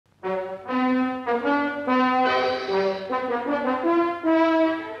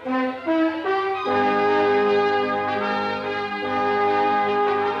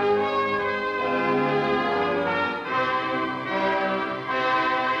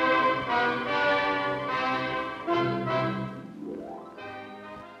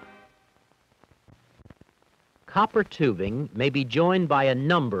Copper tubing may be joined by a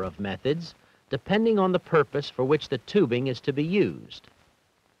number of methods depending on the purpose for which the tubing is to be used.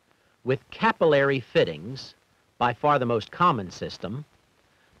 With capillary fittings, by far the most common system,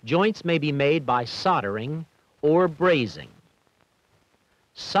 joints may be made by soldering or brazing.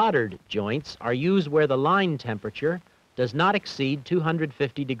 Soldered joints are used where the line temperature does not exceed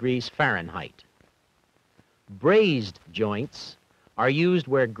 250 degrees Fahrenheit. Brazed joints are used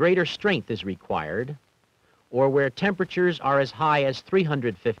where greater strength is required or where temperatures are as high as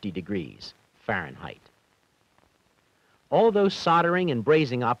 350 degrees Fahrenheit. Although soldering and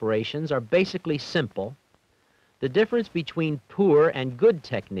brazing operations are basically simple, the difference between poor and good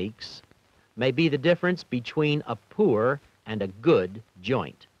techniques may be the difference between a poor and a good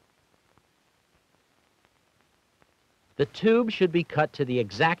joint. The tube should be cut to the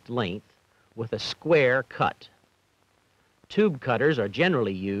exact length with a square cut. Tube cutters are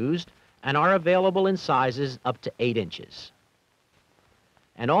generally used and are available in sizes up to 8 inches.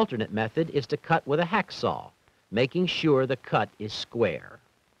 An alternate method is to cut with a hacksaw, making sure the cut is square.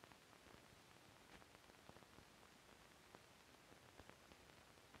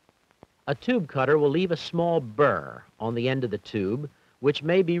 A tube cutter will leave a small burr on the end of the tube, which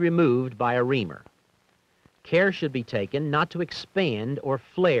may be removed by a reamer. Care should be taken not to expand or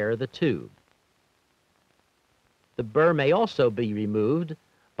flare the tube. The burr may also be removed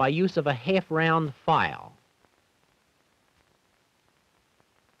by use of a half-round file.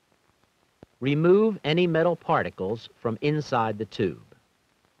 Remove any metal particles from inside the tube.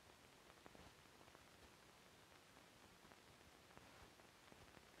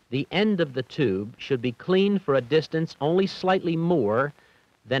 The end of the tube should be cleaned for a distance only slightly more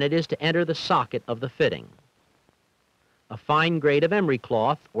than it is to enter the socket of the fitting. A fine grade of emery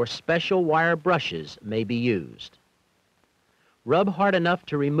cloth or special wire brushes may be used. Rub hard enough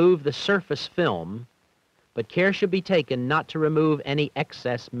to remove the surface film, but care should be taken not to remove any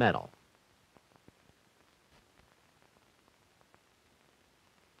excess metal.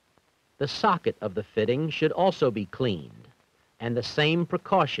 The socket of the fitting should also be cleaned, and the same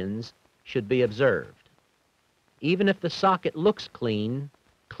precautions should be observed. Even if the socket looks clean,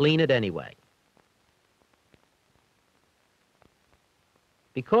 clean it anyway.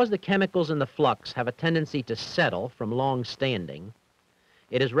 Because the chemicals in the flux have a tendency to settle from long standing,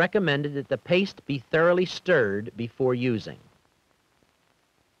 it is recommended that the paste be thoroughly stirred before using.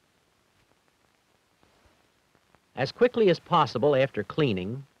 As quickly as possible after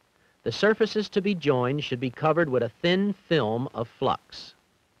cleaning, the surfaces to be joined should be covered with a thin film of flux.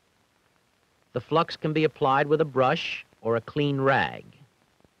 The flux can be applied with a brush or a clean rag.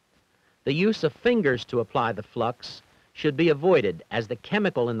 The use of fingers to apply the flux should be avoided, as the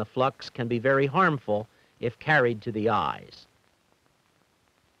chemical in the flux can be very harmful if carried to the eyes.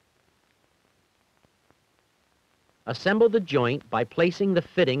 Assemble the joint by placing the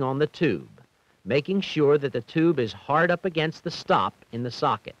fitting on the tube, making sure that the tube is hard up against the stop in the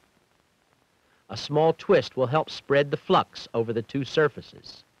socket. A small twist will help spread the flux over the two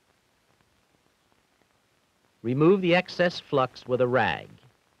surfaces. Remove the excess flux with a rag.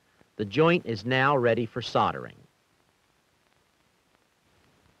 The joint is now ready for soldering.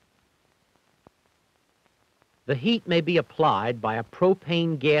 The heat may be applied by a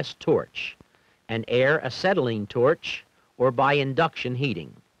propane gas torch, an air acetylene torch, or by induction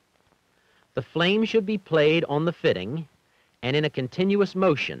heating. The flame should be played on the fitting and in a continuous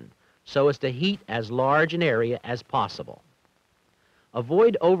motion so as to heat as large an area as possible.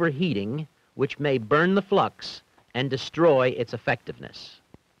 Avoid overheating, which may burn the flux and destroy its effectiveness.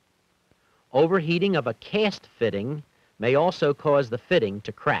 Overheating of a cast fitting may also cause the fitting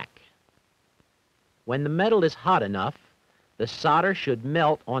to crack. When the metal is hot enough, the solder should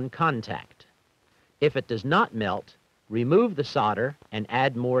melt on contact. If it does not melt, remove the solder and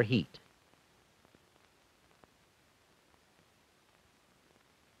add more heat.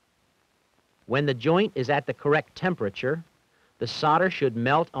 When the joint is at the correct temperature, the solder should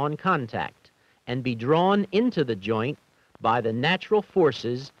melt on contact and be drawn into the joint by the natural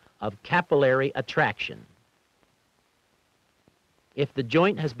forces of capillary attraction. If the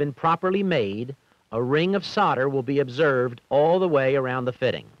joint has been properly made, a ring of solder will be observed all the way around the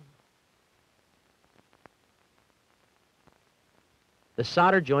fitting. The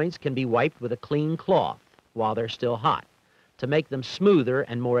solder joints can be wiped with a clean cloth while they're still hot to make them smoother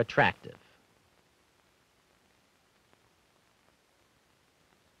and more attractive.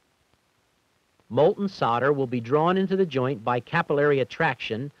 Molten solder will be drawn into the joint by capillary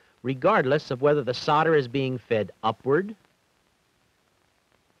attraction regardless of whether the solder is being fed upward,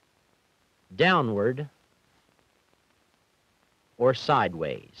 downward, or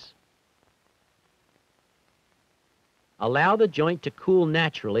sideways. Allow the joint to cool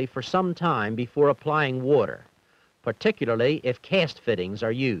naturally for some time before applying water, particularly if cast fittings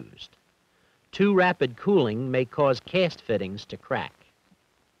are used. Too rapid cooling may cause cast fittings to crack.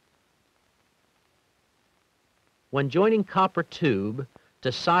 When joining copper tube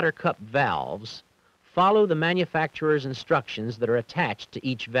to solder cup valves, follow the manufacturer's instructions that are attached to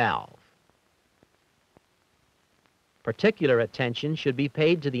each valve. Particular attention should be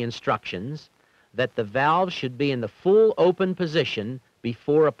paid to the instructions that the valve should be in the full open position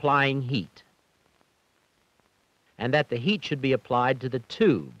before applying heat, and that the heat should be applied to the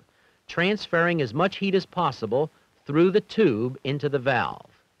tube, transferring as much heat as possible through the tube into the valve.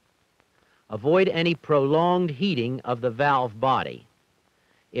 Avoid any prolonged heating of the valve body.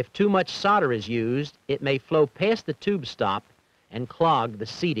 If too much solder is used, it may flow past the tube stop and clog the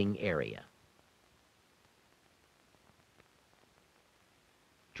seating area.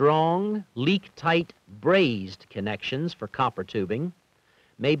 Strong, leak-tight brazed connections for copper tubing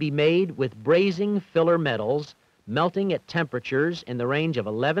may be made with brazing filler metals melting at temperatures in the range of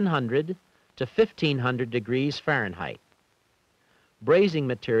 1100 to 1500 degrees Fahrenheit. Brazing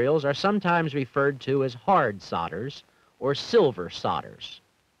materials are sometimes referred to as hard solders or silver solders.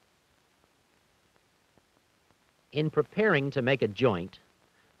 In preparing to make a joint,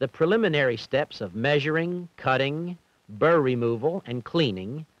 the preliminary steps of measuring, cutting, burr removal, and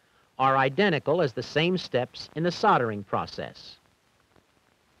cleaning are identical as the same steps in the soldering process.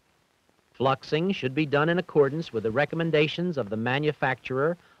 Fluxing should be done in accordance with the recommendations of the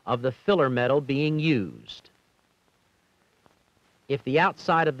manufacturer of the filler metal being used. If the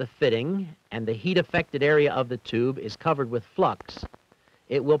outside of the fitting and the heat-affected area of the tube is covered with flux,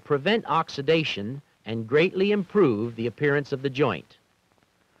 it will prevent oxidation and greatly improve the appearance of the joint.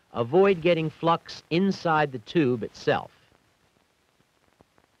 Avoid getting flux inside the tube itself.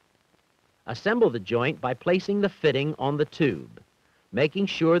 Assemble the joint by placing the fitting on the tube, making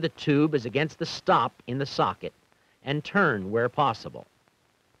sure the tube is against the stop in the socket, and turn where possible.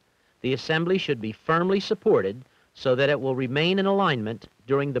 The assembly should be firmly supported so that it will remain in alignment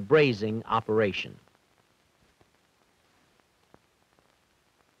during the brazing operation.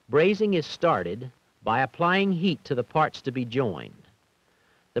 Brazing is started by applying heat to the parts to be joined.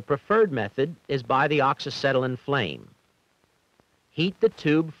 The preferred method is by the oxyacetylene flame. Heat the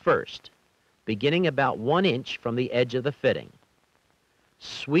tube first, beginning about 1 inch from the edge of the fitting.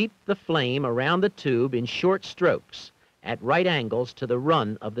 Sweep the flame around the tube in short strokes at right angles to the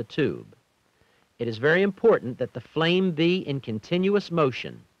run of the tube. It is very important that the flame be in continuous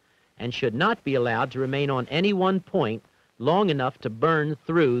motion and should not be allowed to remain on any one point long enough to burn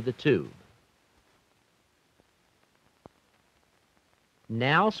through the tube.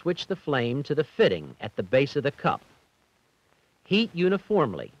 Now switch the flame to the fitting at the base of the cup. Heat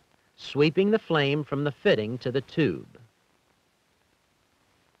uniformly, sweeping the flame from the fitting to the tube.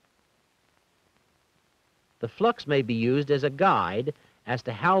 The flux may be used as a guide as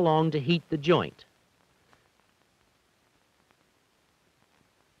to how long to heat the joint.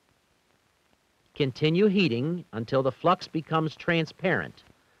 Continue heating until the flux becomes transparent,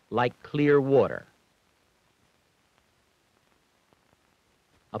 like clear water.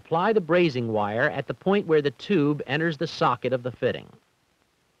 Apply the brazing wire at the point where the tube enters the socket of the fitting.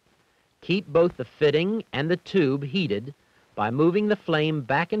 Keep both the fitting and the tube heated by moving the flame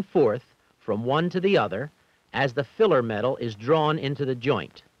back and forth from one to the other as the filler metal is drawn into the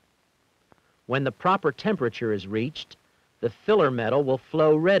joint. When the proper temperature is reached, the filler metal will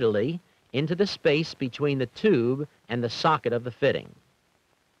flow readily into the space between the tube and the socket of the fitting.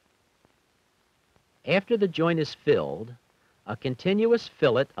 After the joint is filled, a continuous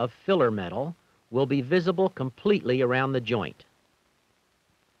fillet of filler metal will be visible completely around the joint.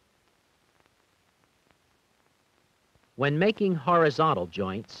 When making horizontal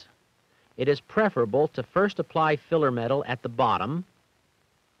joints, it is preferable to first apply filler metal at the bottom,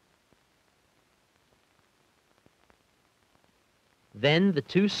 then the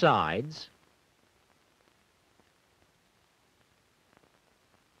two sides,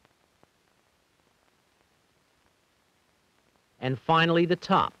 and finally the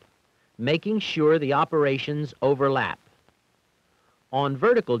top, making sure the operations overlap. On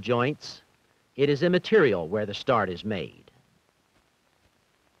vertical joints, it is immaterial where the start is made.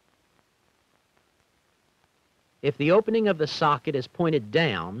 If the opening of the socket is pointed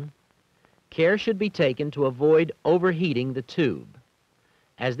down, care should be taken to avoid overheating the tube,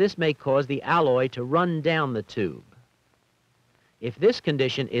 as this may cause the alloy to run down the tube. If this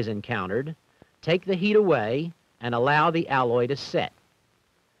condition is encountered, take the heat away and allow the alloy to set.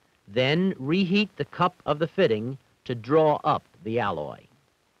 Then reheat the cup of the fitting to draw up the alloy.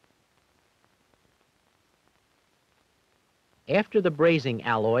 After the brazing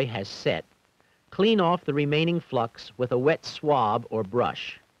alloy has set, clean off the remaining flux with a wet swab or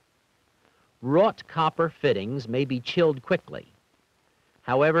brush. Wrought copper fittings may be chilled quickly.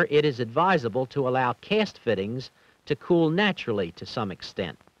 However, it is advisable to allow cast fittings to cool naturally to some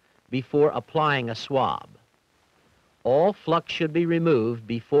extent before applying a swab. All flux should be removed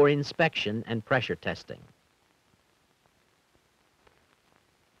before inspection and pressure testing.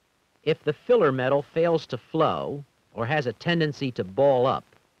 If the filler metal fails to flow or has a tendency to ball up,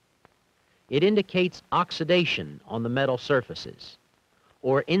 it indicates oxidation on the metal surfaces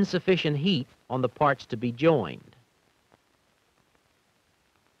or insufficient heat on the parts to be joined.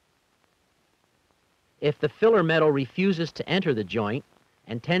 If the filler metal refuses to enter the joint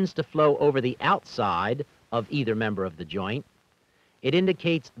and tends to flow over the outside of either member of the joint, it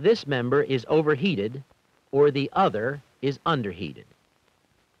indicates this member is overheated or the other is underheated.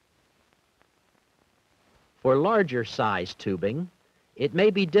 For larger size tubing, it may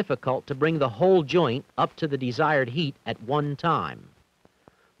be difficult to bring the whole joint up to the desired heat at one time.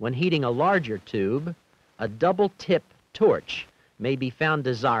 When heating a larger tube, a double-tip torch may be found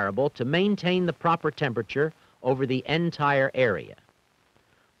desirable to maintain the proper temperature over the entire area.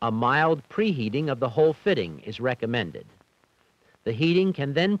 A mild preheating of the whole fitting is recommended. The heating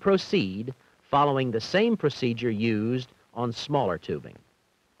can then proceed following the same procedure used on smaller tubing.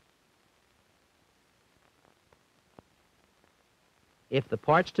 If the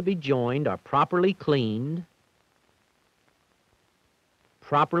parts to be joined are properly cleaned,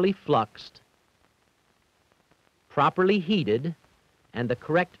 properly fluxed, properly heated, and the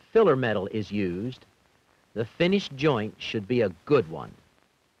correct filler metal is used, the finished joint should be a good one.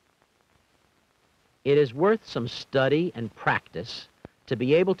 It is worth some study and practice to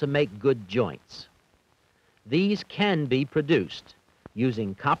be able to make good joints. These can be produced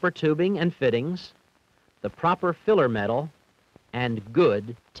using copper tubing and fittings, the proper filler metal, and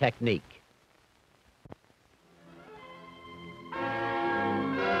good technique.